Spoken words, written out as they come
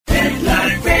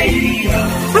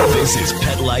This is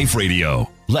Pet Life Radio.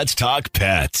 Let's talk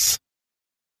pets.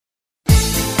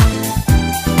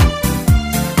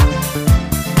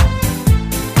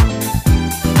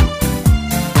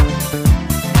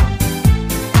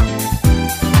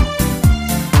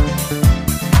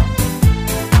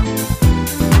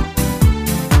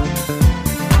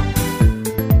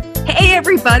 Hey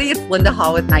everybody, it's Linda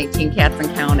Hall with 19 Cats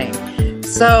and Counting.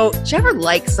 So, did you ever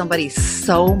like somebody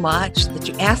so much that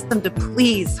you asked them to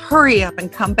please hurry up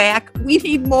and come back? We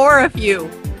need more of you.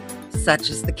 Such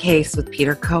is the case with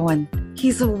Peter Cohen.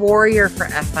 He's a warrior for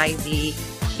FIV.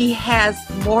 He has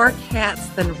more cats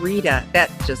than Rita.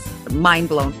 That's just a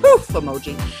mind-blown poof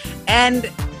emoji.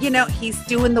 And, you know, he's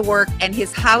doing the work, and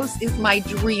his house is my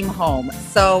dream home.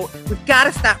 So, we've got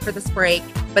to stop for this break.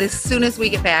 But as soon as we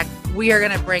get back, we are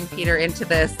going to bring Peter into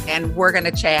this, and we're going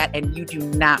to chat, and you do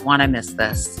not want to miss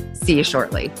this. See you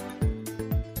shortly.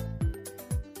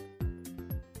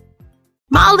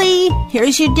 Molly,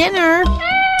 here's your dinner.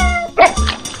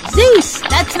 Zeus,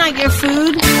 that's not your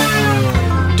food.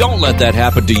 Don't let that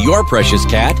happen to your precious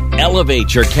cat.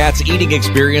 Elevate your cat's eating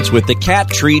experience with the Cat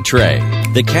Tree Tray.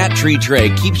 The Cat Tree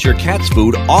Tray keeps your cat's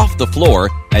food off the floor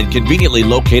and conveniently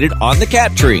located on the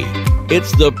cat tree.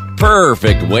 It's the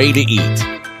perfect way to eat.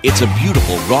 It's a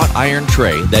beautiful wrought iron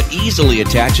tray that easily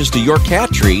attaches to your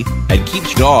cat tree and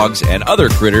keeps dogs and other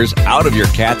critters out of your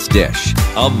cat's dish.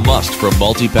 A must for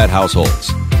multi-pet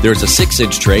households. There's a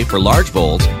 6-inch tray for large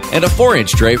bowls and a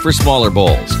 4-inch tray for smaller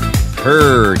bowls.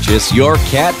 Purchase your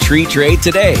Cat Tree Tray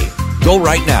today. Go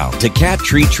right now to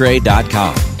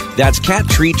cattreetray.com. That's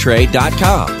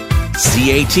cattreetray.com.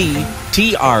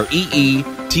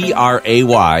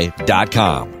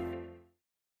 cattreetray.com.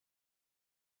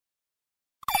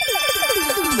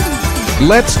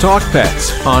 Let's Talk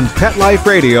Pets on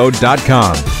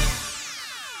PetLifeRadio.com.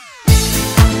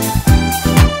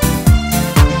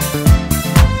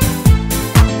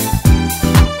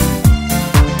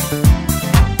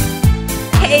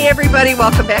 Hey everybody,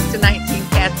 welcome back to 19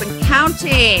 Cats and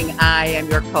Counting. I am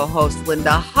your co-host,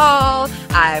 Linda Hall.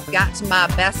 I've got my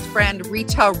best friend,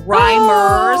 Rita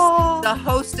Reimers, the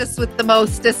hostess with the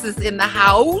mostesses in the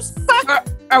house.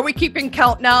 Are we keeping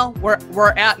count now?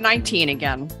 We're at 19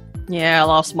 again. Yeah, I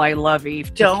lost my lovey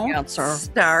to cancer.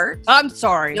 Start. I'm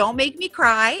sorry. Don't make me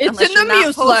cry. It's in the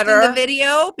newsletter. The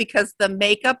video because the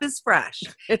makeup is fresh.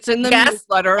 It's in the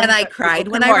newsletter. And I cried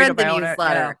when I read the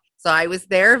newsletter. Yeah. So I was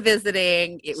there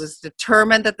visiting. It was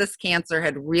determined that this cancer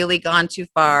had really gone too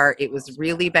far. It was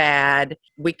really bad.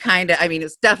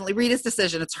 It's definitely Rita's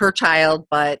decision. It's her child,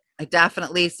 but I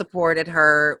definitely supported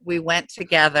her. We went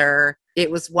together. It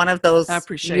was one of those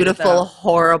beautiful,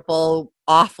 horrible,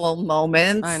 awful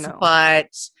moments. I know. But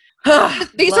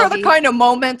these are the kind of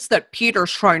moments that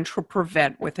Peter's trying to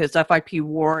prevent with his FIP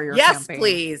Warrior campaign.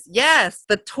 Please. Yes.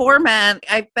 The torment.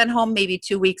 I've been home maybe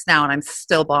 2 weeks now and I'm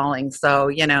still bawling. So,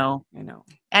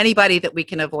 anybody that we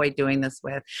can avoid doing this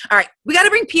with. All right. We got to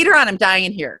bring Peter on. I'm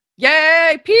dying here.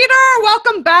 Yay. Peter,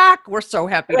 welcome back. We're so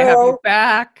happy to have you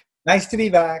back. Nice to be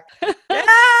back.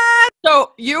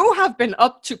 So you have been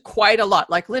up to quite a lot.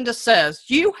 Like Linda says,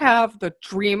 you have the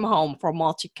dream home for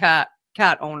multi-cat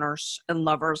owners and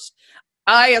lovers.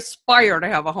 I aspire to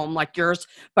have a home like yours,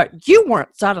 but you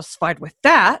weren't satisfied with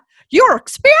that. You're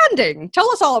expanding.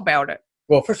 Tell us all about it.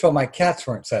 Well, first of all, my cats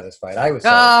weren't satisfied. I was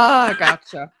satisfied.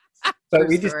 Gotcha. So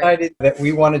we decided that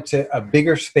we wanted a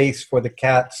bigger space for the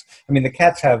cats. I mean, the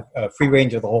cats have free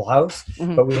range of the whole house,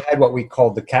 but we had what we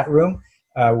called the cat room.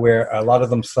 Where a lot of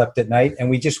them slept at night, and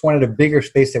we just wanted a bigger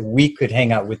space that we could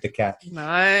hang out with the cats.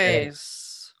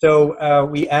 Nice. So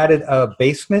we added a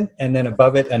basement, and then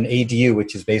above it an ADU,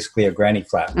 which is basically a granny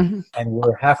flat. And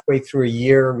we're halfway through a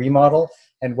year remodel,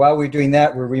 and while we're doing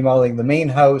that, we're remodeling the main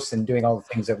house and doing all the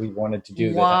things that we wanted to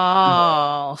do.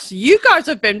 Wow. So you guys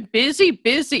have been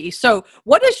busy. So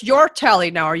what is your tally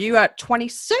now? Are you at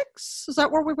 26? Is that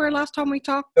where we were last time we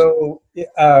talked? So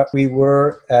we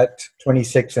were at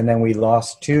 26, and then we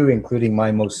lost 2, including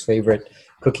my most favorite,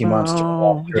 Cookie Monster.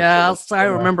 Oh, yes, I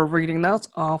remember reading. That's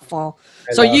awful.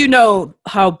 So you know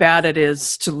how bad it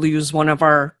is to lose one of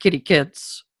our kitty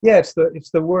kids. Yeah, it's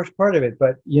the worst part of it,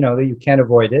 but you can't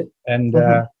avoid it, and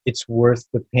it's worth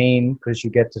the pain because you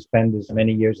get to spend as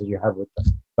many years as you have with them.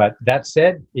 But that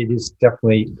said, it is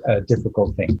definitely a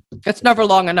difficult thing. It's never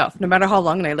long enough. No matter how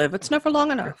long they live, it's never long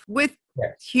enough. With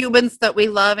humans that we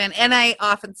love, and I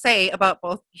often say about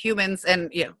both humans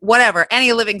and whatever,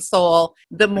 any living soul,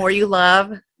 the more you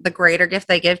love, the greater gift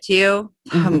they give to you,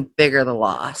 the bigger the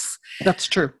loss. That's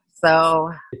true.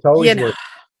 So it's always worth it.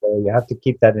 So you have to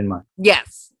keep that in mind.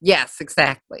 Yes,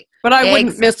 exactly. But I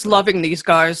wouldn't miss loving these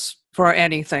guys for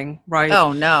anything, right?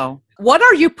 Oh, no. what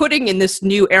are you putting in this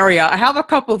new area? I have a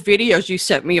couple of videos you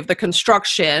sent me of the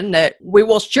construction that we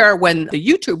will share when the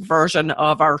YouTube version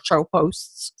of our show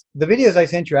posts. The videos I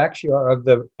sent you actually are of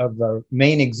the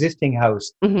main existing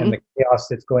house and the chaos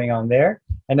that's going on there.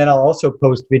 And then I'll also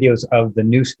post videos of the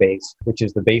new space, which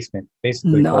is the basement.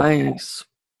 Basically, nice.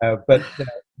 But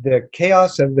the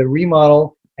chaos of the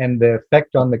remodel and the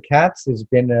effect on the cats has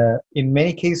been, in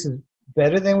many cases,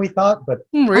 better than we thought. But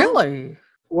really,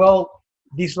 well,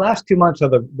 these last 2 months are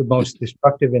the most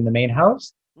destructive in the main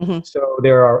house. So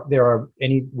there are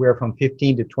anywhere from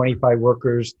 15 to 25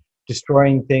 workers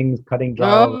destroying things, cutting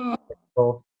drywall.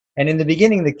 And in the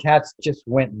beginning, the cats just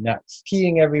went nuts,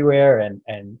 peeing everywhere.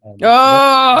 And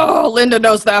Linda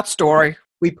knows that story.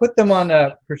 We put them on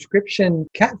a prescription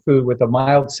cat food with a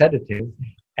mild sedative,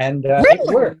 and really?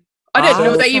 It worked. I didn't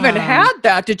know they even had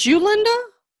that. Did you, Linda?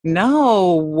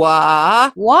 No.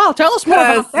 Wow. Tell us more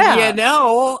about that. You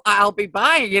know, I'll be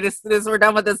buying it as soon as we're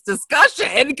done with this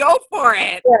discussion. Go for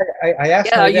it. Yeah, I asked.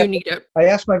 Yeah, you need it. I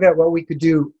asked my vet what we could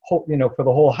do, for the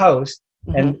whole house,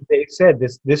 and they said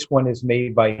this one is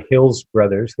made by Hills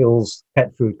Brothers, Hills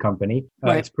Pet Food Company.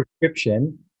 Right. It's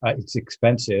prescription. It's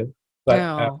expensive, but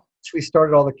Oh. we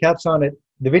started all the cats on it.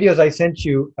 The videos I sent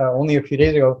you only a few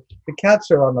days ago, the cats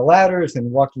are on the ladders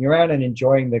and walking around and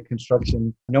enjoying the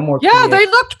construction. No more. Yeah, they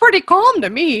looked pretty calm to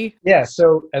me. Yeah,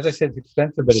 so as I said, it's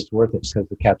expensive, but it's worth it because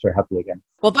the cats are happy again.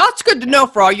 Well, that's good to know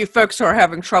for all you folks who are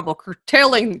having trouble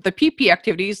curtailing the PP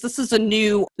activities. This is a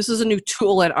new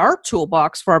tool in our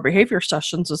toolbox for our behavior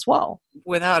sessions as well.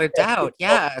 Without a doubt,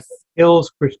 yes.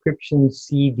 Hills Prescription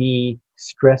CD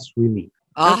Stress Relief.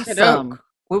 Awesome.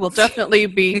 We will definitely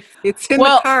be. It's in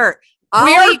the cart. We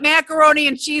I'll eat macaroni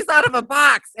and cheese out of a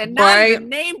box and not even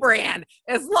name brand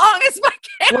as long as my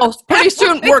cat. Well, pretty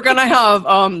soon we're going to have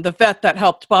the vet that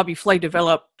helped Bobby Flay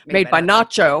develop Made by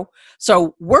Nacho.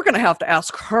 So we're going to have to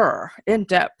ask her in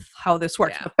depth how this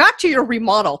works. Yeah. But back to your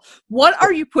remodel. What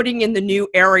are you putting in the new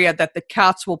area that the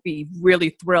cats will be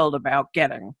really thrilled about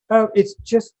getting? It's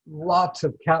just lots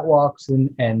of catwalks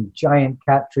and giant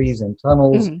cat trees and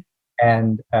tunnels.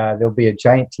 And there'll be a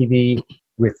giant TV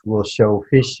will show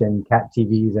fish and cat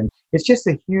TVs, and it's just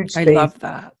a huge space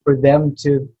for them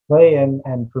to play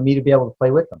and for me to be able to play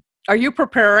with them. Are you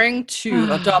preparing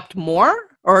to adopt more?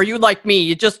 Or are you like me?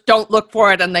 You just don't look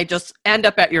for it and they just end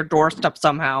up at your doorstep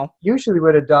somehow? Usually we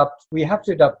have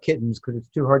to adopt kittens because it's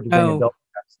too hard to bring adult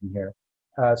cats in here.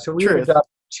 So we adopt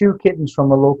 2 kittens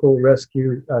from a local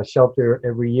rescue shelter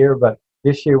every year, but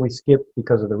this year we skipped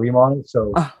because of the remodel.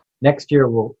 So next year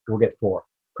we'll get 4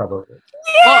 probably.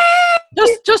 Well,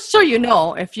 just so you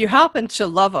know, if you happen to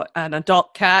love an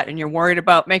adult cat and you're worried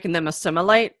about making them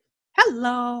assimilate,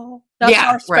 hello. That's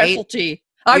our specialty.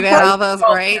 You had all those,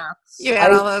 right? You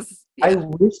had all those. Yeah. I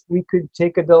wish we could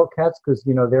take adult cats because,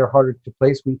 they're harder to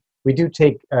place. We do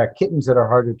take kittens that are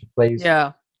harder to place.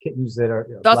 Yeah. Kittens that are...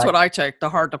 That's what I take, the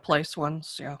hard to place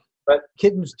ones, yeah. But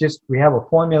kittens, we have a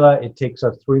formula. It takes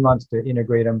us 3 months to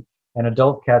integrate them. And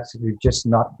adult cats, we've just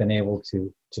not been able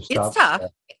to stop. It's tough.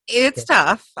 It's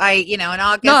tough. In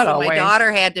August, my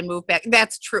daughter had to move back.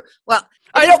 That's true. Well,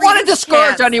 I don't want to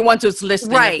discourage anyone who's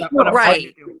listening.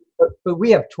 Right. But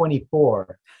we have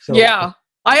 24. So yeah.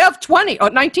 I have 20 or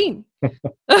 19.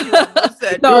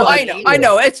 No, I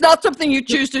know. It's not something you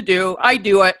choose to do. I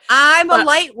do it. I'm a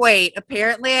lightweight.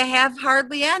 Apparently, I have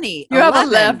hardly any. You have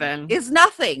 11. Is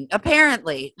nothing,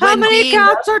 apparently. How many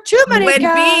cats are too many cats?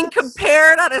 When being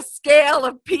compared on a scale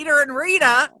of Peter and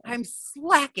Rita, I'm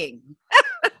slacking.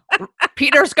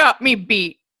 Peter's got me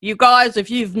beat. You guys,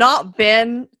 if you've not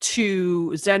been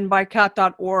to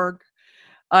zenbycat.org,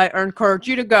 I encourage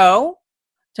you to go.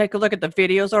 Take a look at the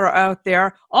videos that are out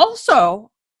there.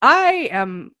 Also, I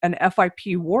am an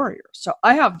FIP warrior. So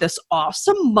I have this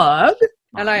awesome mug.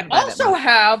 And I also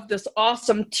have this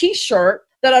awesome t-shirt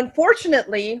that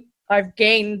unfortunately I've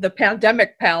gained the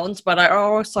pandemic pounds, but I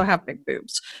also have big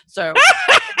boobs. So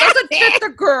it doesn't fit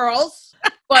the girls.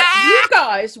 But you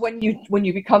guys, when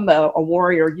you become a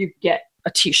warrior, you get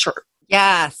a t-shirt.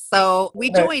 Yeah, so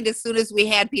we joined as soon as we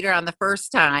had Peter on the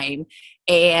first time,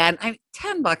 and I'm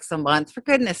 $10 a month, for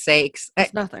goodness sakes.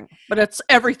 It's nothing, but it's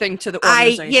everything to the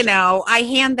organization. I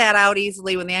hand that out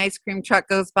easily when the ice cream truck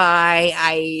goes by.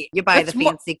 You buy the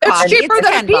fancy coffee. It's cheaper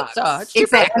than a pizza.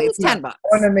 Exactly, it's $10. I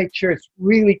want to make sure it's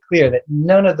really clear that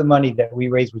none of the money that we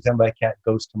raise with Zen by Cat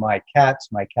goes to my cats,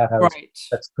 my cat house. Right.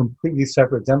 That's completely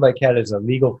separate. Zen by Cat is a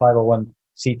legal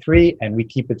 501c3, and we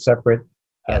keep it separate.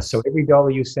 So every dollar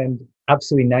you send,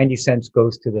 absolutely 90 cents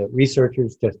goes to the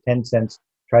researchers, just 10 cents.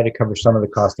 Try to cover some of the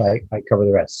cost. I cover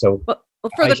the rest. So well,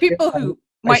 for the people who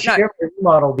might not share the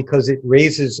remodel because it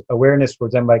raises awareness for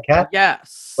Zen by Cat.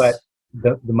 Yes. But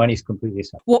the money's completely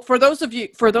separate. Well, for those of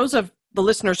the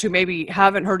listeners who maybe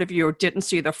haven't heard of you or didn't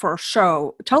see the first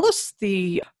show, tell us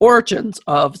the origins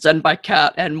of Zen by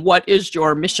Cat and what is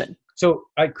your mission? So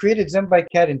I created Zen by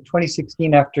Cat in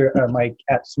 2016 after my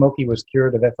cat Smokey was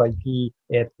cured of FIP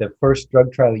at the first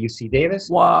drug trial at UC Davis.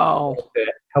 Wow.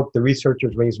 To help the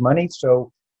researchers raise money.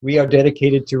 So we are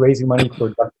dedicated to raising money for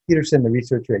Dr. Peterson, the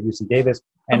researcher at UC Davis,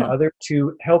 and others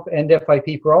to help end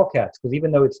FIP for all cats. Because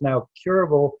even though it's now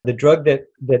curable, the drug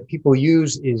that people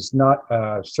use is not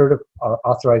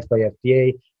authorized by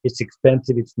FDA. It's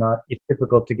expensive. It's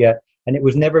difficult to get. And it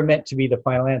was never meant to be the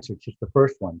final answer. It's just the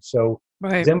first one. So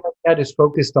Zen by Cat is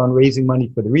focused on raising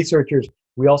money for the researchers.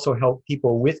 We also help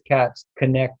people with cats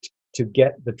connect to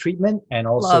get the treatment, and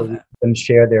also them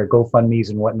share their GoFundMes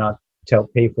and whatnot to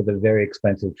help pay for the very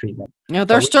expensive treatment.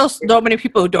 There's still so many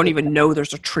people who don't even know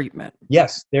there's a treatment.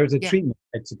 Yes, there's a treatment.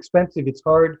 It's expensive, it's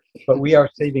hard, but we are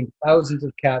saving thousands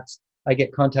of cats. I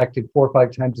get contacted 4 or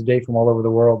 5 times a day from all over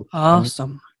the world.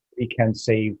 Awesome. We can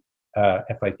save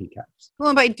FIP cats. Well,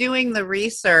 and by doing the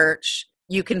research,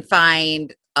 you can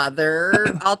find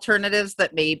other alternatives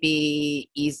that may be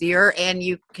easier, and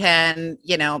you can,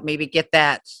 maybe get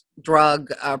that drug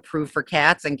approved for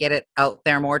cats and get it out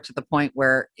there more to the point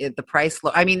where the price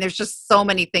there's just so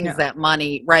many things that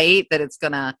money, right, that it's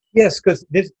gonna. Yes, because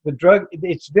the drug,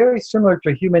 it's very similar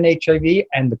to human HIV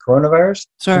and the coronavirus.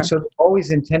 Sure. And so they're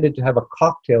always intended to have a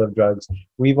cocktail of drugs.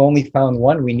 We've only found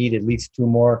one. We need at least 2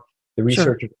 more. The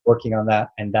researchers are working on that,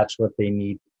 and that's what they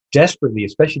need desperately,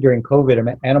 especially during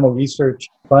COVID. Animal research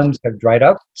funds have dried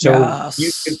up. So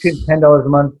you could $10 a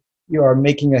month. You are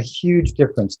making a huge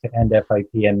difference to end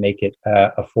FIP and make it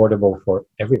affordable for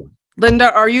everyone.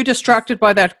 Linda, are you distracted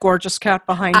by that gorgeous cat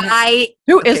behind you?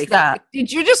 Who is that?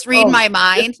 Did you just read my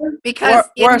mind? Because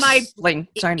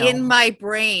in my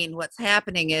brain, what's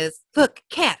happening is, look,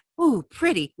 cat. Ooh,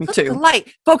 pretty. Me Look too. at the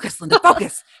light. Focus, Linda,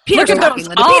 focus. Peter talking,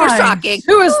 Linda. Peter talking.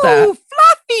 Who is that? Ooh,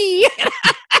 Fluffy.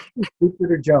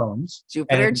 Jupiter Jones.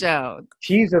 Jupiter Jones.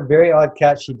 She's a very odd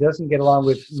cat. She doesn't get along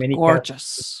with many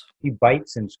gorgeous cats. She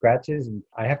bites and scratches, and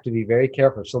I have to be very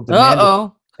careful. She'll demand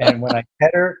it. And when I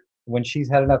pet her, when she's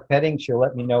had enough petting, she'll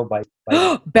let me know by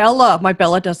Bella. My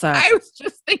Bella does that. I was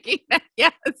just thinking that,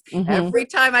 yes. Mm-hmm. Every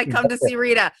time I come to see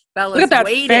Rita, Bella's Look at that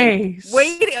waiting. Face.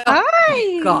 Waiting. Oh,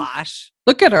 my gosh.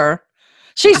 Look at her.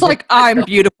 She's like, I'm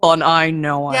beautiful and I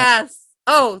know it. Yes.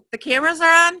 Oh, the cameras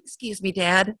are on? Excuse me,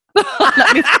 Dad.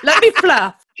 let me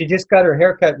fluff. She just got her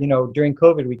haircut. During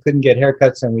COVID, we couldn't get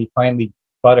haircuts, and we finally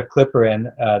bought a clipper,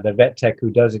 and the vet tech who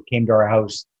does it came to our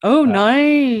house. Oh,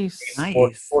 nice.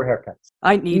 Four haircuts.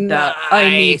 I need that. I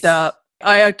need that.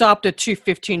 I adopted 2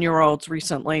 15-year-olds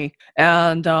recently,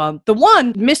 and the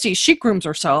one, Missy, she grooms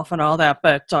herself and all that,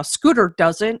 but Scooter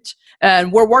doesn't,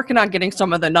 and we're working on getting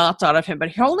some of the knots out of him, but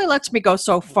he only lets me go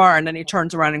so far, and then he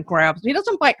turns around and grabs me. He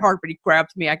doesn't bite hard, but he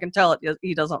grabs me. I can tell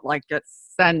he doesn't like it.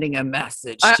 Sending a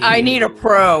message I need a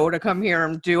pro to come here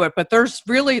and do it, but there's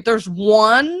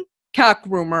one cat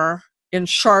groomer in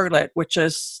Charlotte, which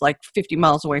is like 50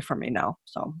 miles away from me now,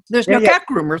 so there's no cat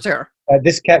groomers here.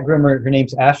 This cat groomer, her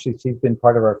name's Ashley. She's been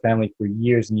part of our family for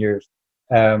years and years.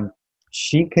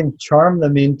 She can charm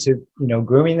them into,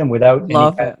 grooming them without any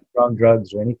kind of strong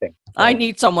drugs or anything. So. I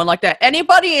need someone like that.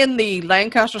 Anybody in the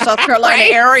Lancaster, South Carolina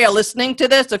area listening to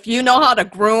this, if you know how to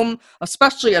groom,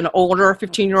 especially an older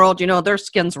 15-year-old, their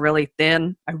skin's really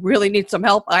thin. I really need some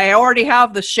help. I already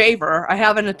have the shaver. I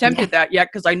haven't attempted that yet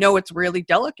because I know it's really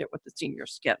delicate with the senior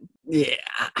skin. Yeah.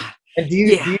 And do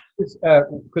you use,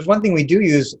 because one thing we do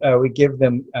use, we give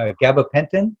them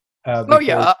gabapentin.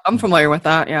 I'm familiar with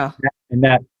that, yeah. And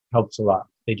that helps a lot.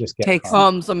 They just get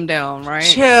calms them down, right?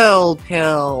 Chill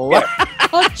pill.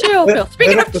 Yeah. Chill pill.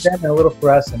 Speaking of for them and a little for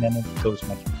us, and then it goes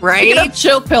much better. Right? Speaking of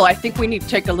chill pill, I think we need to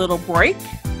take a little break.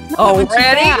 Ready?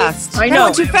 I know.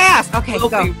 Not too fast. Okay, we'll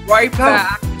be right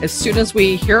back as soon as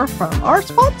we hear from our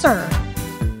sponsor.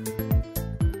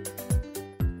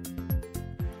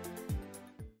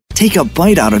 Take a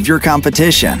bite out of your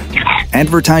competition.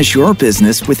 Advertise your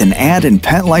business with an ad in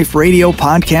Pet Life Radio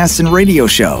podcasts and radio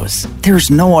shows.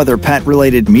 There's no other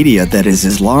pet-related media that is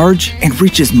as large and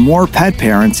reaches more pet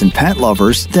parents and pet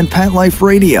lovers than Pet Life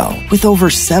Radio. With over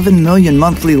 7 million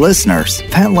monthly listeners,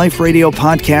 Pet Life Radio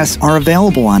podcasts are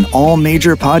available on all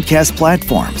major podcast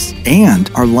platforms.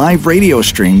 And our live radio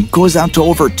stream goes out to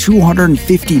over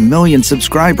 250 million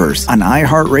subscribers on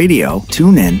iHeartRadio,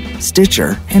 TuneIn,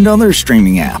 Stitcher, and other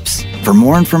streaming apps. For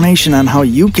more information on how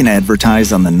you can advertise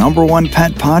on the #1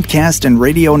 pet podcast and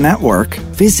radio network,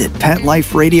 visit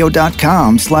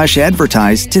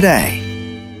PetLifeRadio.com/advertise today.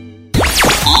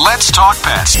 Let's Talk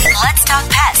Pets Let's Talk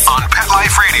Pets on Pet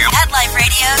Life Radio. Pet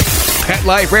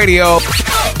Life Radio.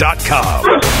 PetLifeRadio.com.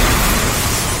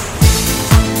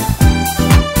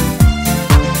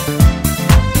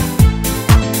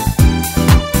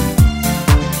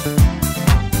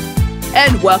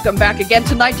 And welcome back again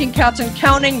to 19 Cats and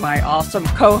Counting. My awesome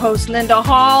co-host Linda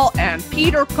Hall and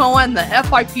Peter Cohen, the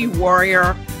FIP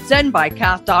warrior,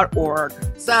 zenbycat.org.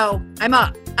 So I'm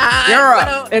up. You're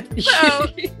up. So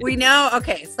we know.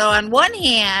 Okay. So on one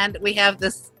hand, we have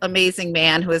this amazing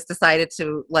man who has decided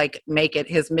to make it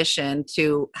his mission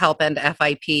to help end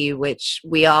FIP, which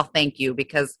we all thank you,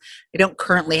 because I don't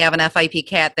currently have an FIP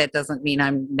cat. That doesn't mean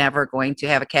I'm never going to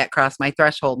have a cat cross my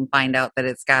threshold and find out that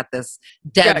it's got this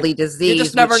deadly disease. You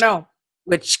just never know.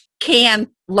 Which can,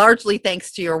 largely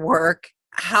thanks to your work,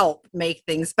 help make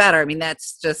things better. I mean,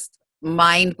 that's just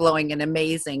mind-blowing and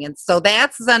amazing. And so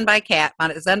that's Zen by Cat on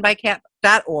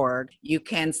zenbycat.org. You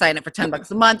can sign up for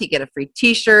 $10 a month. You get a free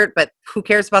t-shirt, but who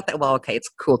cares about that? Well, okay, it's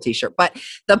a cool t-shirt, but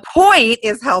the point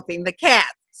is helping the cat.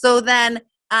 So then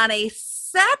on a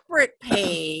separate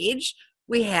page,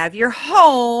 we have your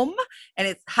home, and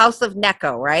it's House of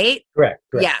Neko, right? Correct.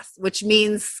 Yes, which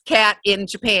means cat in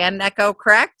Japan, Neko,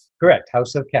 correct? Correct.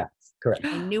 House of Cats. Correct.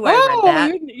 I knew I read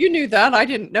that. You knew that. I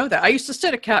didn't know that. I used to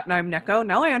sit a cat named Neko.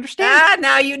 Now I understand.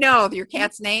 Now you know. Your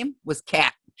cat's name was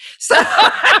Cat. So,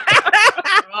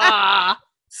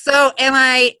 so, and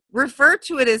I refer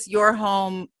to it as your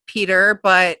home, Peter,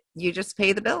 but you just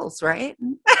pay the bills, right?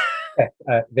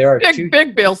 There are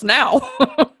big bills now.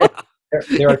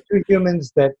 there are two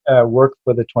humans that work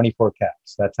for the 24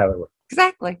 cats. That's how it works.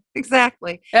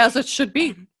 Exactly. As it should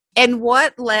be. And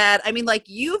what led,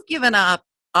 you've given up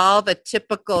all the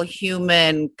typical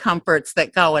human comforts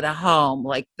that go in a home,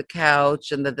 like the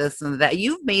couch and the this and that.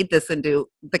 You've made this into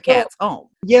the cat's home.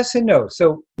 Yes and no.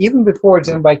 So even before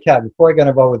Zen by Cat, before I got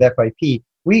involved with FIP,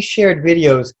 we shared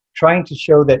videos trying to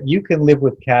show that you can live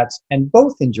with cats and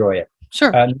both enjoy it.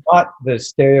 Sure. Not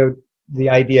the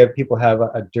idea of people have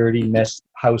a dirty mess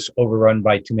house overrun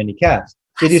by too many cats.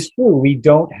 It is true. We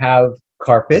don't have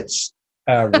carpets,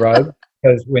 rugs.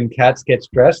 Because when cats get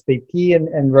stressed, they pee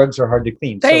and rugs are hard to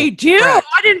clean. They do? I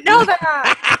didn't know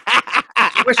that.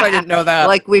 I wish I didn't know that.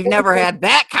 Like we've never had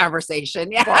that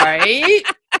conversation. Yeah. Right?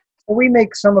 We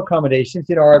make some accommodations.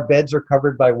 Our beds are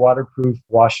covered by waterproof,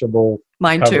 washable.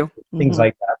 Mine too. Things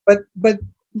like that. But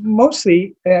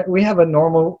mostly we have a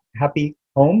normal, happy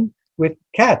home with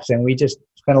cats, and we just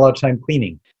spend a lot of time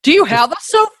cleaning. Do you have a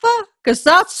sofa? Because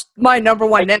that's my number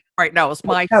one net right now. Is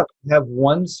my we have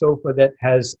one sofa that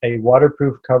has a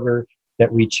waterproof cover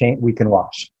that we can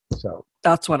wash. So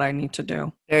that's what I need to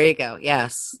do. There you go.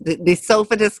 Yes, the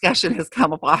sofa discussion has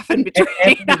come up often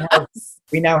between us.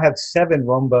 We now have 7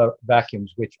 Roomba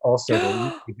vacuums, which also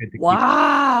will be good to keep.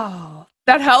 Wow,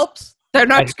 that helps. They're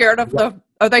not scared of them.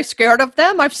 Are they scared of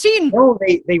them? I've seen. No,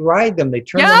 they ride them. They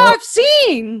turn them Yeah, off. I've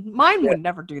seen. Mine would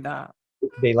never do that.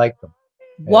 They like them.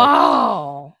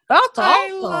 Wow. That's awesome.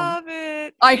 I love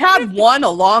it. I had one a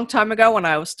long time ago when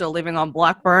I was still living on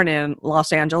Blackburn in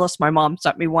Los Angeles. My mom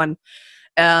sent me one.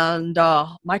 And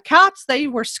my cats, they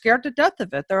were scared to death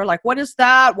of it. They were like, what is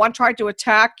that? One tried to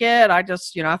attack it. I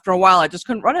just, after a while, I just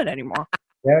couldn't run it anymore.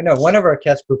 Yeah, no, one of our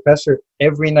cats, Professor,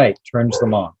 every night turns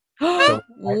them on. So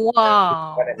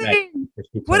wow.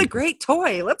 What a great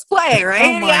toy. Let's play,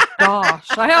 right? Oh my gosh.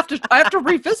 I have to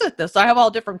revisit this. I have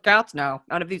all different cats now.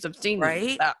 None of these have seen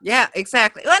right? That. Yeah,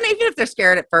 exactly. Well, and even if they're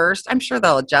scared at first, I'm sure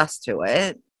they'll adjust to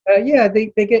it. Yeah, they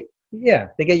get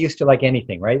used to like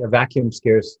anything, right? A vacuum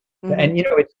scares and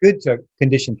it's good to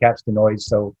condition cats to noise.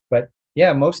 So, but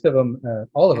yeah, most of them,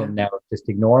 all of them now just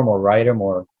ignore them or ride them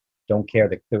or don't care.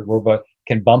 The robot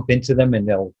can bump into them and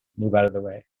they'll move out of the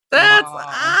way. That's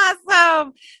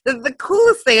awesome. The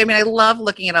coolest thing, I love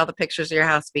looking at all the pictures of your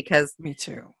house because me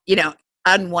too.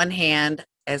 On one hand,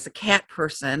 as a cat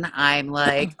person, I'm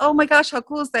like, oh my gosh, how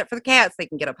cool is that for the cats? They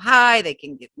can get up high, they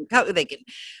can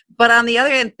but on the other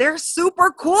hand, they're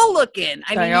super cool looking.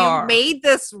 You made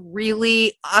this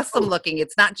really awesome looking.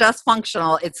 It's not just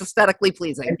functional, it's aesthetically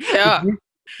pleasing. Yeah.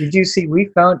 Did you see, we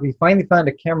finally found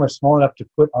a camera small enough to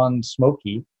put on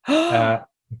Smokey.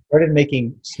 Started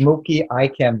making Smokey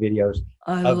iCam videos.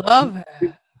 I love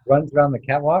it. Runs around the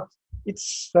catwalks.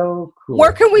 It's so cool.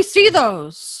 Where can we see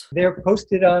those? They're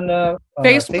posted on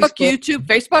Facebook, YouTube,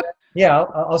 Facebook. Yeah,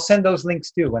 I'll send those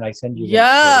links too when I send you.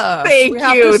 Yeah, thank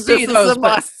you. This is a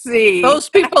must see. Those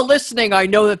people listening, I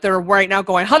know that they're right now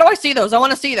going, "How do I see those? I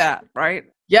want to see that." Right?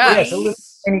 Yeah. Yes, a little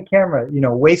tiny camera,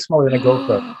 way smaller than a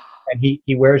GoPro, and he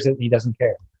wears it and he doesn't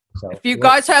care. So if you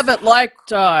guys haven't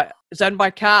liked Zen by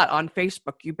Cat on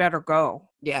Facebook, you better go.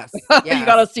 Yes. You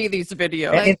got to see these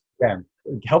videos. And Instagram.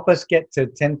 help us get to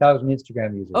 10,000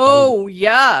 Instagram users. Oh,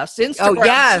 yes. Instagram. Oh,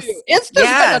 yes. Too. Instagram's been a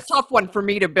Yes. tough one for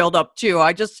me to build up, too.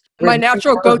 My We're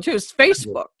natural 10,000. go-to is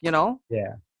Facebook, you know?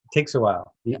 Yeah, it takes a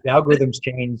while. The algorithms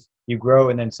change. You grow,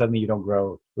 and then suddenly you don't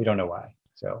grow. We don't know why.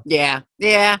 So Yeah.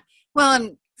 Well,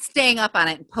 and staying up on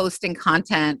it and posting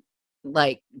content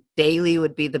like daily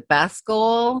would be the best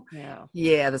goal. Yeah.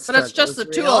 Yeah, But it's just the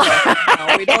two of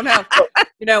us. We don't have,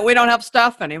 we don't have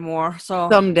stuff anymore. So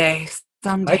Someday.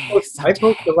 I post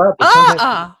a lot. But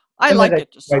I like sometimes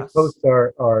it. Just my us. posts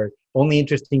are only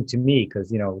interesting to me because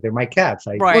they're my cats.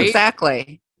 I Right. post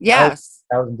Exactly. Yes.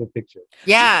 thousands of pictures.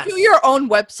 Yes. Do you do your own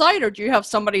website, or do you have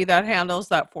somebody that handles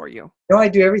that for you? No, I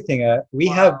do everything. We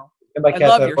have Wow. my I cats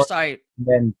love are your site. and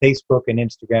then Facebook and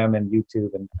Instagram and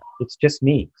YouTube, and it's just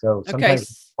me. So Okay, sometimes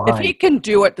it's if fine. he can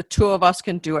do it, the two of us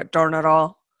can do it. Darn it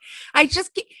all.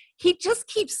 He just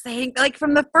keeps saying, like,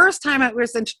 from the first time I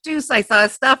was introduced, I saw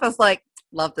his stuff. I was like,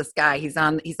 love this guy. He's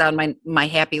on my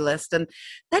happy list. And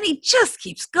then he just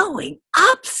keeps going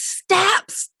up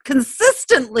steps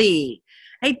consistently.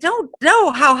 I don't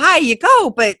know how high you go,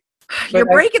 but you're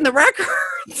breaking the records.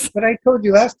 But I told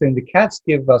you last time, the cats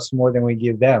give us more than we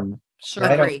give them. Sure,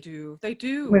 I don't- they do. They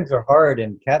do. Humans are hard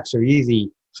and cats are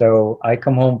easy. So I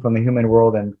come home from the human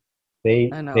world and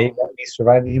they I know. let me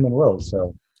survive the human world.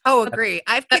 So Oh, agree.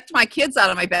 I've kicked my kids out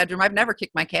of my bedroom. I've never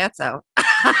kicked my cats out.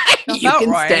 Sounds You about can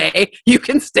right. stay. You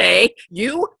can stay.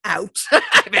 You out.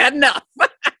 I've had enough.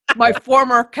 My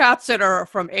former cat sitter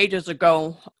from ages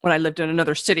ago, when I lived in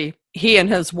another city, he and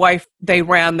his wife, they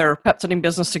ran their pet sitting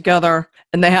business together,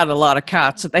 and they had a lot of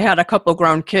cats. They had a couple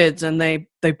grown kids, and they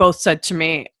both said to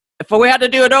me, if we had to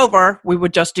do it over, we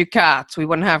would just do cats. We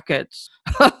wouldn't have kids.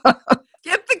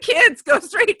 Get the kids. Go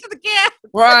straight to the cat.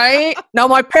 Right? Now,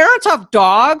 my parents have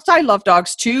dogs. I love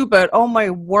dogs too, but oh my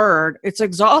word, it's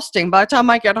exhausting. By the time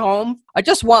I get home, I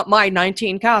just want my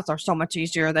 19 cats are so much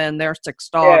easier than their 6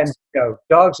 dogs. and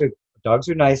dogs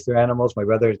are nice. They're animals. My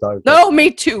brother's dog. No, me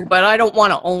too, but I don't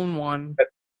want to own one.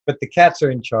 But the cats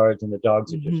are in charge and the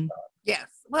dogs are just Mhm. dogs. Yes.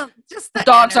 Well, just the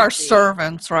Dogs are energy.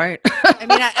 servants, right? I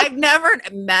mean, I've never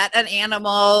met an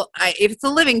animal. If it's a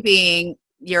living being,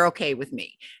 you're okay with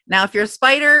me. Now, if you're a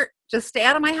spider, just stay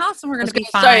out of my house and we're I going was to be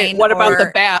gonna say, fine. what about the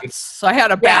or- bats? I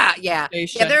had a Yeah, bat. yeah.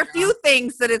 station. Yeah, there are a few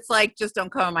things that it's like, just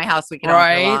don't come in my house. We can all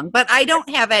Right. get along. But I don't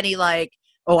have any like,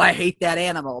 oh, I hate that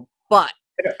animal. But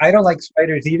I don't like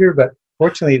spiders either, but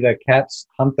fortunately the cats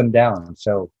hunt them down.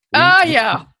 So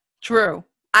Yeah, true.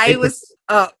 I was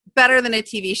better than a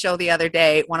TV show the other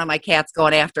day. One of my cats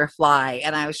going after a fly,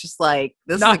 and I was just like,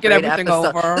 "This is a Knock it great everything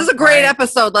episode. over, This is a great right.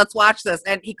 episode. Let's watch this."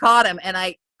 And he caught him, and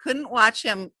I couldn't watch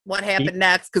him. What happened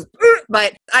next?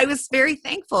 But I was very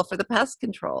thankful for the pest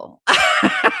control.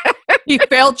 He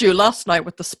failed you last night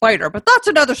with the spider, but that's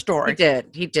another story.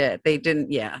 He did. They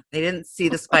didn't. Yeah, they didn't see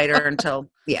the spider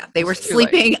until they were It's too late.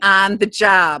 sleeping on the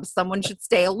job. Someone should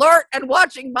stay alert and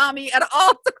watching mommy at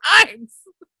all times.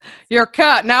 Your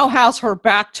cat now has her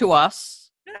back to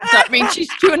us. Does that mean she's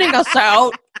tuning us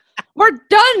out? We're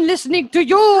done listening to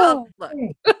you. Oh, look.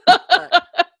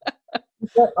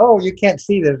 Oh, you can't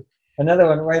see there's another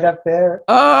one right up there.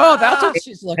 Oh, that's what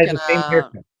she's Has looking the same at.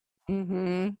 haircut.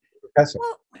 Mm-hmm. Professor.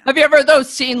 Have you ever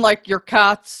seen like your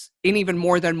cats in even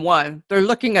more than one? They're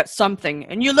looking at something,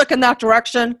 and you look in that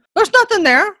direction. There's nothing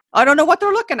there. I don't know what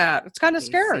they're looking at. It's kind of They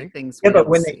see scary. things Yeah, we but don't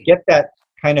when see. they get that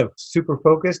kind of super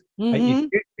focused, Mhm. it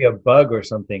could be a bug or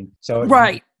something. So it's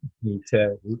Right. need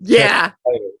to Yeah.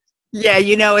 Yeah,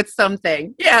 you know it's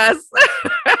something. Yes.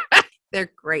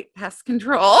 They're great pest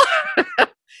control.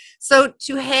 So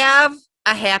to have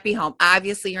a happy home,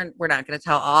 obviously we're not going to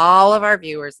tell all of our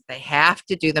viewers that they have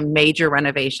to do the major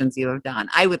renovations you have done.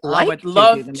 I would like would to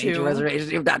love do the major to.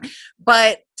 renovations you've done.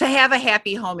 But to have a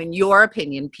happy home, in your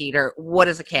opinion, Peter, what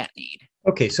does a cat need?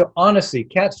 Okay, so honestly,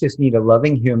 cats just need a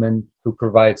loving human who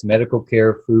provides medical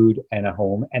care, food, and a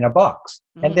home and a box.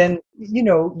 Mhm. And then, they just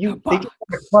want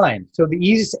to climb. So the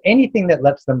easiest, anything that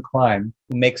lets them climb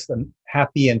makes them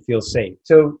happy and feel safe.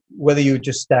 So whether you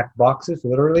just stack boxes,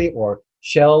 literally, or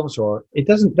shelves, or it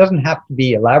doesn't have to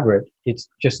be elaborate. It's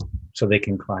just so they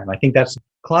can climb. I think that's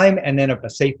climb, and then a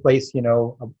safe place,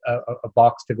 a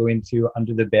box to go into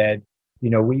under the bed.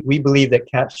 We believe that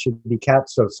cats should be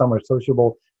cats. So some are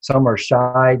sociable, some are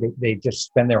shy. They just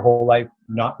spend their whole life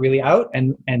not really out,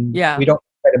 and Yeah. we don't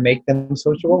try to make them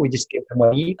sociable. We just give them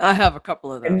what to eat. I have a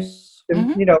couple of And, those.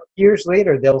 years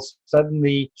later, they'll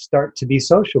suddenly start to be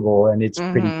sociable, and it's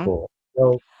pretty Mhm. cool.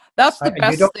 So That's the you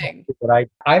best don't thing. have to, but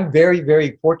I'm very,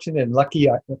 very fortunate and lucky.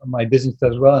 My business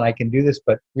does well, and I can do this.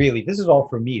 But really, this is all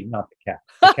for me, not the cat.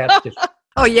 The cat's just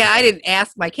Oh, yeah. I didn't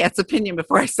ask my cat's opinion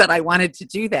before I said I wanted to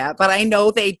do that, but I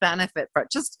know they benefit from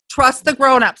it. Just trust the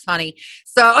grown-ups, honey.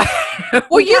 So,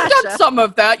 well, you've done some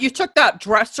of that. You took that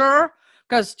dresser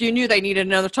because you knew they needed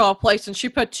another tall place, and she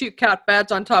put 2 cat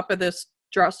beds on top of this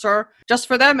dresser just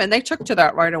for them, and they took to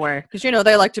that right away because,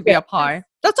 they like to be up high.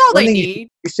 That's all they need.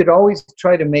 You should always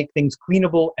try to make things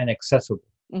cleanable and accessible.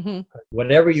 Mm-hmm.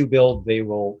 Whatever you build, they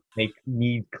will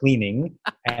need cleaning.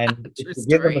 And if you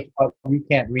give them a spot you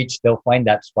can't reach, they'll find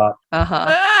that spot.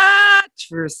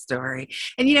 True story.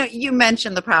 And you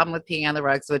mentioned the problem with peeing on the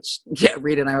rugs, which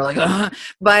Rita and I were like,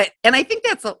 and I think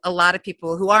that's a lot of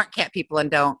people who aren't cat people and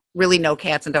don't really know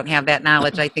cats and don't have that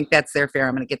knowledge. I think that's their fear.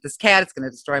 I'm going to get this cat. It's going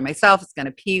to destroy myself. It's going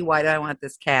to pee. Why do I want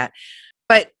this cat?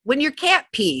 But when your cat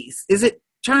pees, is it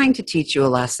trying to teach you a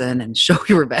lesson and show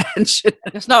you revenge?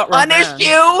 It's not revenge. Punish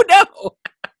you? No.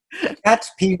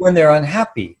 Cats pee when they're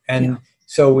unhappy. And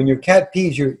so when your cat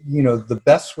pees, the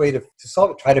best way to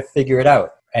solve it, try to figure it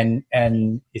out. And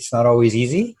it's not always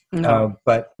easy. No.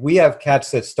 But we have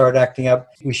cats that start acting up.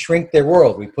 We shrink their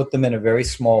world. We put them in a very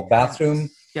small bathroom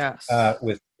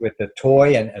with a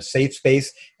toy and a safe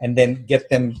space, and then get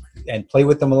them and play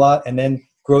with them a lot, and then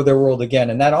grow their world again.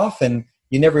 And that often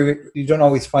you don't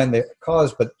always find the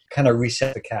cause, but kind of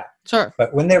reset the cat. Sure.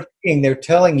 But when they're peeing, they're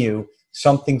telling you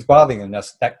something's bothering them.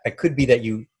 That could be that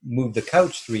you moved the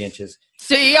couch 3 inches.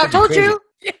 See, I told you.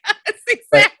 Yes,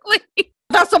 exactly.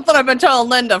 That's something I've been telling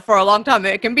Linda for a long time.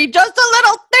 It can be just a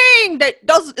little thing that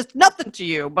it's nothing to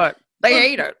you, but they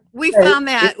hate it. We found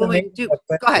that when we do.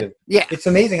 Go ahead. Yeah. It's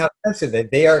amazing how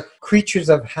sensitive they are. Creatures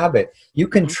of habit. You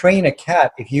can train a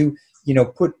cat if you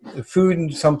put food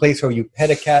in someplace, or you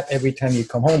pet a cat every time you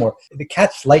come home, or the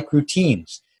cats like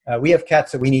routines. We have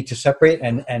cats that we need to separate,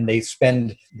 and they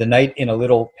spend the night in a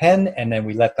little pen, and then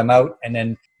we let them out, and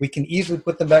then we can easily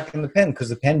put them back in the pen because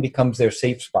the pen becomes their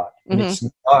safe spot. And it's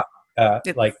not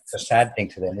like a sad thing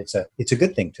to them. It's a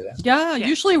good thing to them. Yeah,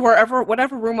 usually whatever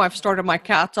room I've started my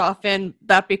cats off in,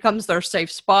 that becomes their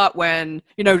safe spot when,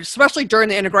 especially during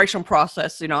the integration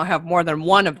process, I have more than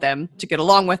one of them to get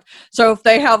along with. So if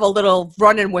they have a little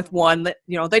run-in with one,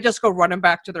 they just go running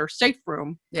back to their safe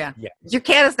room. Yeah. Your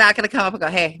cat is not going to come up and go,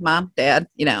 hey, Mom, Dad,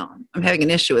 I'm having an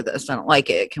issue with this. I don't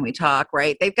like it. Can we talk?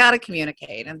 Right? They've got to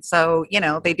communicate. And so,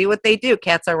 they do what they do.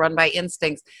 Cats are run by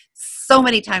instincts. So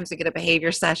many times we get a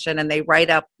behavior session and they write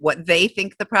up what they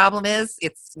think the problem is.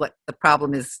 It's what the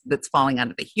problem is that's falling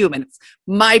onto the human. It's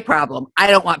my problem. I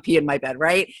don't want pee in my bed,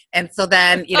 right? And so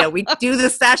then, we do the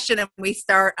session and we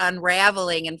start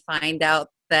unraveling and find out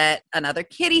that another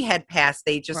kitty had passed.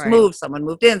 They just moved. Someone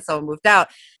moved in, someone moved out.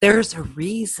 There's a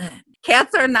reason.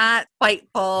 Cats are not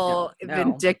spiteful,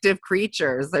 vindictive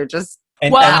creatures. They're just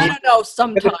I don't know,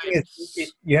 sometimes.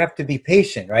 You have to be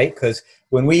patient, right? Because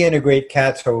when we integrate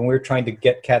cats, or when we're trying to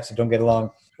get cats that don't get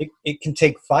along, it can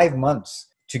take 5 months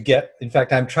to get. In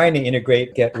fact, I'm trying to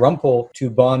get Rumple to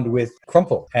bond with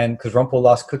Crumple, and because Rumple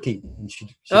lost Cookie. And she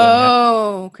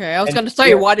okay. I was going to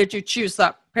say, why did you choose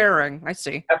that pairing? I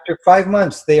see. After 5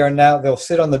 months, they'll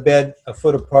sit on the bed a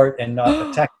foot apart and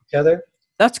not attack each other.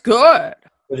 That's good.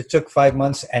 But it took 5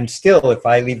 months, and still, if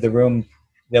I leave the room,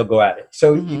 they'll go at it.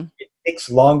 So it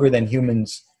takes longer than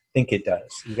humans think it does.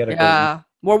 You got to go.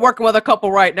 We're working with a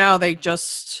couple right now. They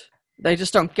just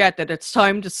don't get that it's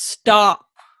time to stop.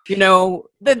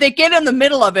 They get in the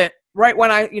middle of it right when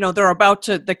they're about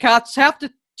to. The cats have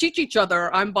to teach each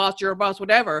other, I'm boss, you're boss,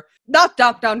 whatever. Not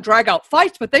down, drag out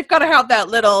fights, but they've got to have that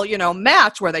little,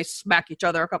 match where they smack each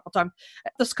other a couple times.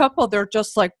 This couple, they're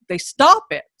just like, they stop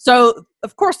it. So,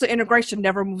 of course, the integration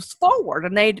never moves forward,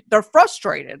 and they're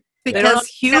frustrated. Because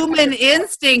human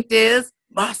instinct is,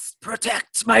 must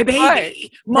protect my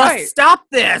baby. Must stop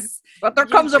this. But there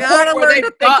comes a point where they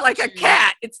think like a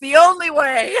cat. It's the only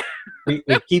way. we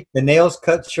keep the nails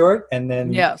cut short, and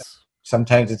then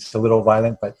sometimes it's a little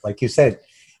violent, but like you said,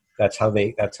 that's how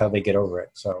they get over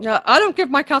it. So I don't give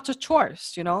my cats a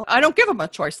choice. I don't give them a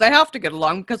choice. They have to get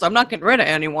along because I'm not getting rid of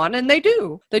anyone, and they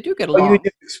do get along. You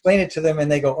just explain it to them,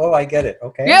 and they go, "Oh, I get it.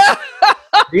 Okay." Yeah.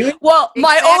 Really? Well,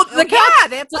 the cats.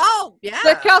 That's all. Yeah.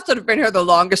 The cats that have been here the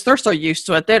longest, they're so used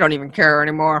to it, they don't even care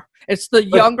anymore. It's the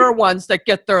younger ones that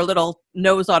get their little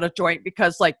nose out of joint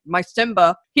because, like, my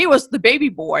Simba, he was the baby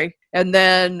boy, and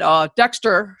then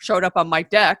Dexter showed up on my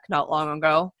deck not long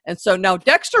ago, and so now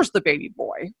Dexter's the baby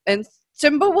boy, and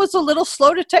Simba was a little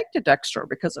slow to take to Dexter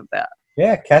because of that.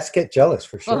 Yeah, cats get jealous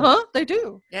for sure. They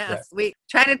do. Yes, we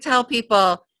try to tell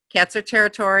people. Cats are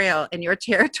territorial, and your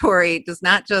territory does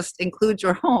not just include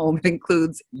your home; it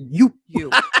includes you.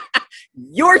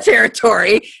 your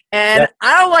territory, and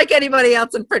I don't like anybody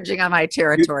else infringing on my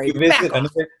territory.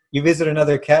 You visit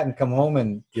another cat and come home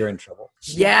and you're in trouble.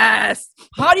 Yes.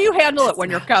 How do you handle it when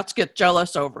your cats get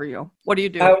jealous over you? What do you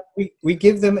do? We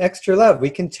give them extra love. We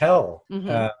can tell.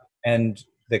 And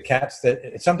the cats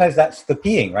sometimes that's the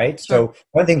peeing, right? Sure. So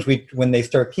one of the things when they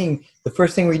start peeing, the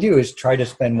first thing we do is try to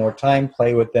spend more time,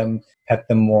 play with them, pet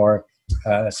them more.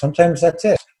 Sometimes that's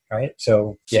it, right?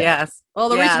 So yeah. Yes. Well,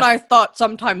 the reason I thought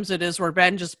sometimes it is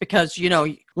revenge is because,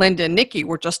 Linda and Nikki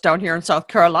were just down here in South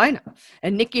Carolina.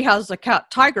 And Nikki has a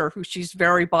cat, Tiger, who she's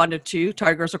very bonded to.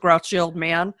 Tiger's a grouchy old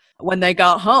man. When they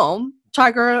got home,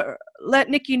 Tiger let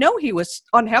Nikki know he was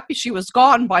unhappy she was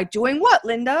gone by doing what,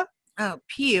 Linda? Oh,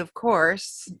 pee, of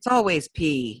course. It's always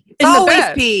pee. It's In the always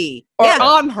bed. pee. Or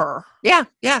on her. Yeah,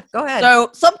 go ahead. So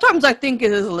sometimes I think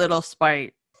it is a little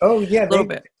spite. Oh, yeah. A little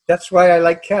bit. That's why I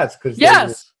like cats, because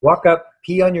they walk up,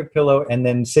 pee on your pillow, and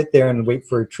then sit there and wait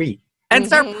for a treat. And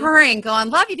start purring, going,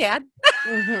 love you, Dad.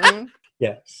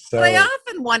 Yes. So. But I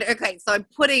often wonder, okay, so I'm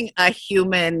putting a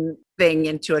human thing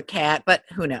into a cat, but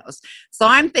who knows? So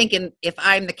I'm thinking, if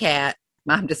I'm the cat,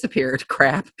 Mom disappeared.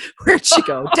 Crap. Where'd she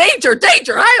go? Danger,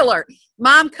 high alert.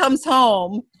 Mom comes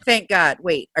home. Thank God.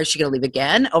 Wait, is she going to leave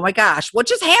again? Oh my gosh. What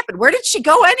just happened? Where did she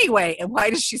go anyway? And why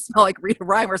does she smell like Rita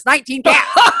Reimer's 19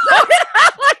 cats?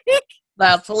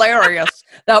 That's hilarious.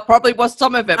 That probably was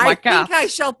some of it, my cat. I think I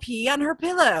shall pee on her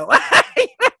pillow.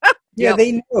 Yeah,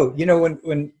 they know.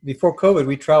 When before COVID,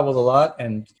 we traveled a lot,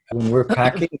 and when we're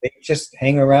packing, they just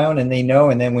hang around and they know.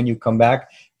 And then when you come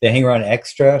back, they hang around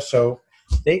extra. So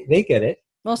they get it.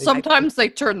 Well, sometimes they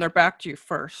turn their back to you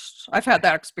first. I've had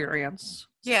that experience.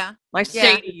 Yeah. My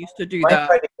Sadie used to do I that.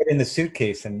 tried to get in the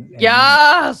suitcase and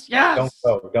yes.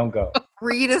 Don't go.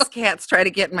 Rita's cats try to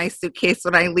get in my suitcase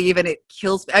when I leave, and it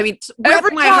kills me. I mean, rip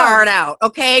Every my time. heart out,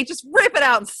 okay? Just rip it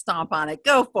out and stomp on it.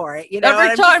 Go for it.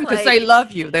 Every time, because they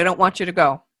love you. They don't want you to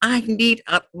go. I need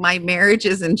my marriage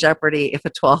is in jeopardy if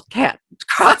a 12th cat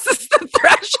crosses the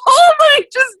threshold. I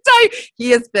just die.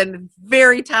 He has been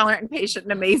very tolerant and patient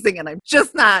and amazing, and I'm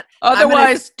just not.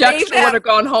 Otherwise, Dexter would have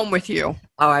gone home with you.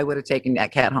 Oh, I would have taken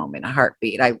that cat home in a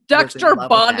heartbeat. Dexter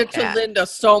bonded to Linda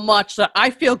so much that I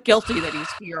feel guilty that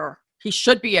he's here. He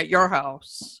should be at your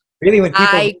house. Really, when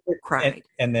people cried.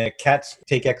 And the cats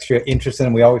take extra interest in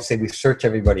them, we always say we search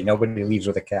everybody. Nobody leaves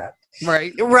with a cat.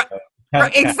 Right.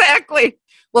 Right, exactly.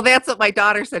 Well, that's what my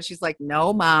daughter said. She's like,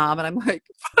 no, Mom. And I'm like,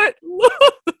 but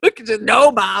look. Just,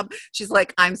 no, Mom. She's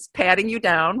like, I'm patting you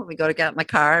down. When we go to get in the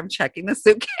car, I'm checking the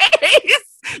suitcase.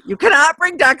 You cannot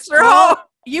bring Dexter home.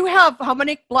 You have how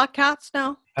many black cats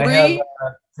now? 3? I have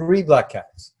 3 black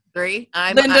cats. 3.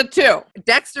 Linda 2.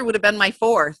 Dexter would have been my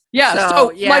 4th. Yeah.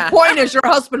 So my point is, your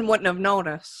husband wouldn't have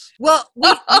noticed. Well,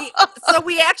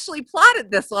 we actually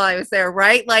plotted this while I was there,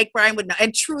 right? Like Brian would know,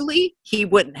 and truly, he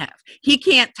wouldn't have. He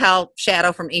can't tell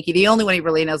Shadow from Inky. The only one he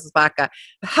really knows is Baka.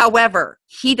 However,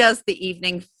 he does the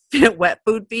evening wet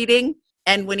food feeding,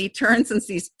 and when he turns and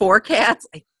sees 4 cats,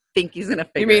 I think he's gonna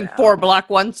figure. You mean 4 black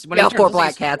ones? Yeah, 4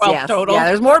 black cats. Yes, total. Yeah,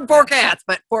 there's more than 4 cats,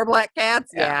 but 4 black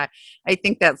cats. Yeah, I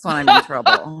think that's when I'm in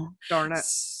trouble. Darn it.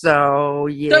 So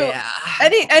yeah. So,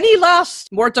 any last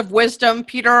words of wisdom,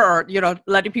 Peter, or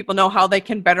letting people know how they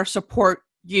can better support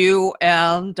you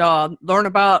and learn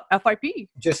about FIP?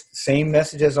 Just same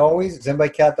message as always.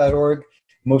 ZenByCat.org.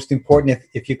 Most important,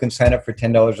 if you can sign up for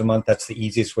 $10 a month, that's the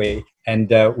easiest way. And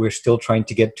we're still trying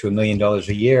to get to $1 million a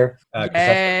year.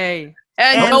 Yay.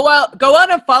 And go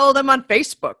out and follow them on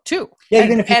Facebook too. Yeah,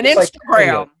 even if you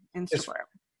Instagram.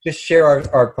 Just share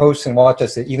our posts and watch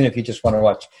us, even if you just want to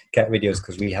watch cat videos,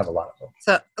 because we have a lot of them.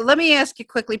 So let me ask you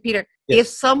quickly, Peter. Yes. If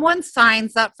someone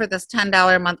signs up for this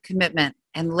 $10 a month commitment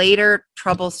and later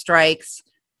trouble strikes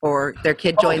or their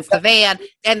kid joins the van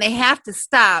and they have to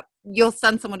stop, you'll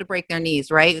send someone to break their knees,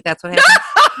 right? That's what happens?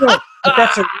 No, but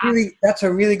that's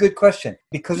a really good question,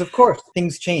 because of course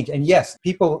things change. And yes,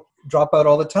 people drop out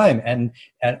all the time, and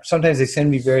sometimes they send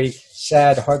me very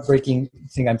sad, heartbreaking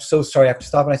thing. I'm so sorry, I have to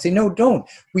stop. And I say, no, don't.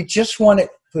 We just want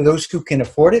it for those who can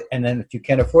afford it. And then if you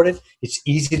can't afford it, it's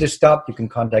easy to stop. You can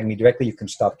contact me directly. You can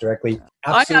stop directly.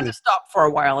 Absolutely. I had to stop for a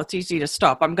while. It's easy to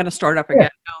stop. I'm going to start up again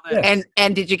now. Yes.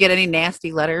 And did you get any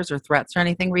nasty letters or threats or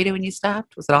anything, Rita, when you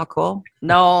stopped? Was it all cool?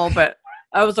 No, but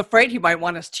I was afraid he might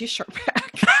want his T-shirt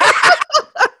back.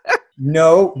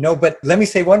 No, but let me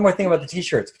say one more thing about the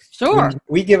T-shirts. Sure.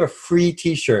 We give a free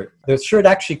T-shirt. The shirt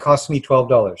actually costs me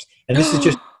 $12. And this is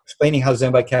just explaining how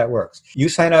Zen by Cat works. You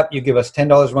sign up, you give us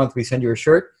 $10 a month, we send you a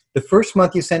shirt. The first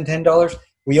month you send $10,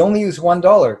 we only use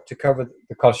 $1 to cover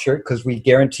the cost shirt because we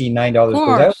guarantee $9 goes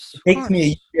out. It takes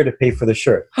me a year to pay for the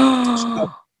shirt.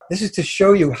 So This is to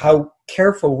show you how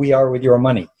careful we are with your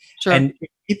money. Sure. And if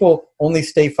people only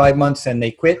stay 5 months and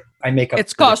they quit, I make up.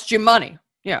 It's cost you money.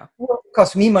 Yeah. Well, it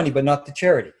costs me money, but not the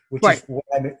charity, which Right. is what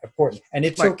I'm important. And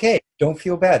it's Right. okay. Don't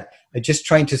feel bad. I'm just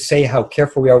trying to say how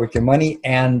careful we are with your money,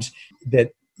 and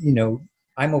that,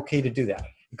 I'm okay to do that.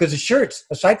 Because the shirts,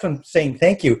 aside from saying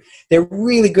thank you, they're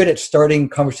really good at starting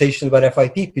conversations about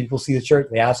FIP. People see the shirt,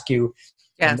 they ask you.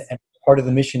 Yes. And part of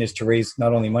the mission is to raise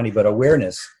not only money, but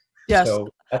awareness. Yes. So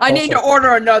that's I need to also-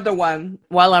 order another one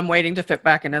while I'm waiting to fit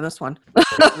back into this one.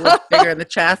 Bigger in the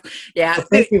chest. Yeah. So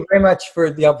thank you very much for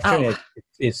the opportunity.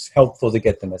 It's helpful to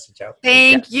get the message out.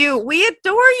 Thank you. We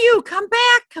adore you. Come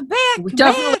back. Come back. We come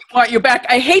definitely back. want you back.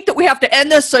 I hate that we have to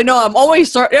end this. So no, I'm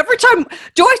always sorry. Every time,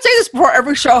 do I say this before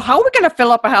every show? How are we going to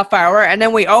fill up a half hour? And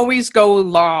then we always go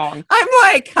long. I'm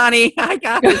like, honey, I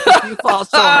got this. You fall short.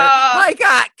 I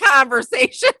got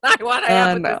conversation I want to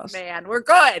have with this man. We're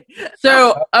good.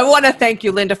 So I want to thank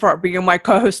you, Linda, for being my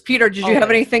co-host. Peter, did you have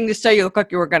Okay. anything to say? You look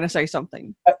like you were going to say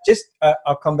something.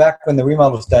 I'll come back when the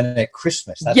remodel's done at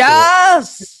Christmas. That's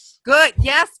Yes. Good.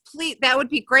 Yes, please. That would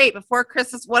be great. Before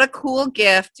Christmas, what a cool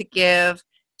gift to give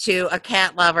to a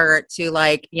cat lover to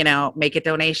make a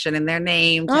donation in their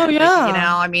name. Oh,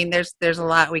 yeah. I mean, there's a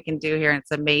lot we can do here, and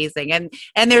it's amazing.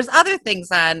 And there's other things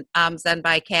on Zen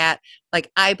by Cat.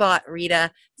 Like I bought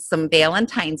Rita some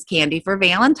Valentine's candy for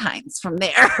Valentine's from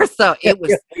there. So it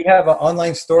was. We have an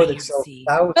online store that sells fancy.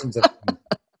 thousands of them.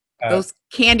 Those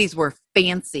candies were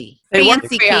fancy. They were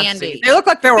fancy candy. They look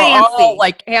like they were Fancy. all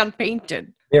like hand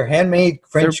painted. They're handmade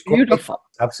French. They're beautiful.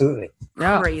 Absolutely.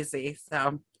 Yeah. Crazy.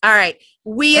 So, all right.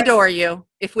 We adore you,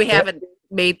 if we haven't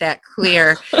made that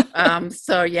clear.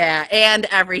 So, yeah. And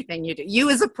everything you do. You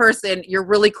as a person, you're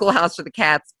really cool house for the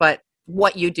cats, but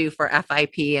what you do for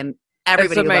FIP and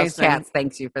everybody who loves cats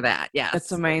thanks you for that. Yes.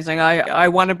 It's amazing. I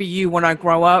want to be you when I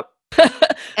grow up.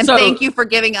 And thank you for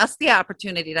giving us the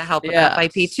opportunity to help with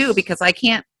FIP too, because I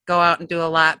can't go out and do a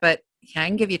lot, but I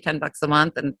can give you $10 a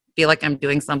month and feel like I'm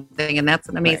doing something, and that's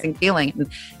an amazing feeling.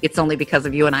 And it's only because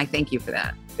of you, and I thank you for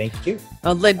that. Thank you.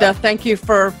 Linda, thank you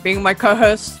for being my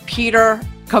co-host. Peter,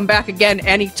 come back again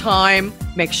anytime.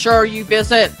 Make sure you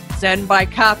visit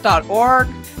zenbycat.org.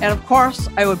 And of course,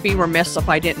 I would be remiss if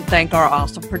I didn't thank our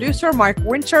awesome producer, Mike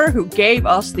Winter, who gave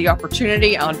us the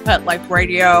opportunity on Pet Life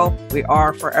Radio. We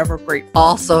are forever grateful.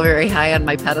 Also very high on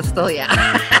my pedestal,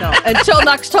 yeah. So, until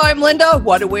next time, Linda,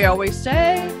 what do we always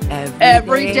say?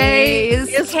 Every day is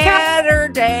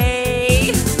Catter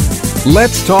Day.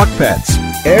 Let's Talk Pets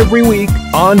every week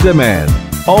on demand,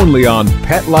 only on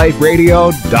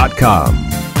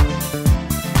PetLifeRadio.com.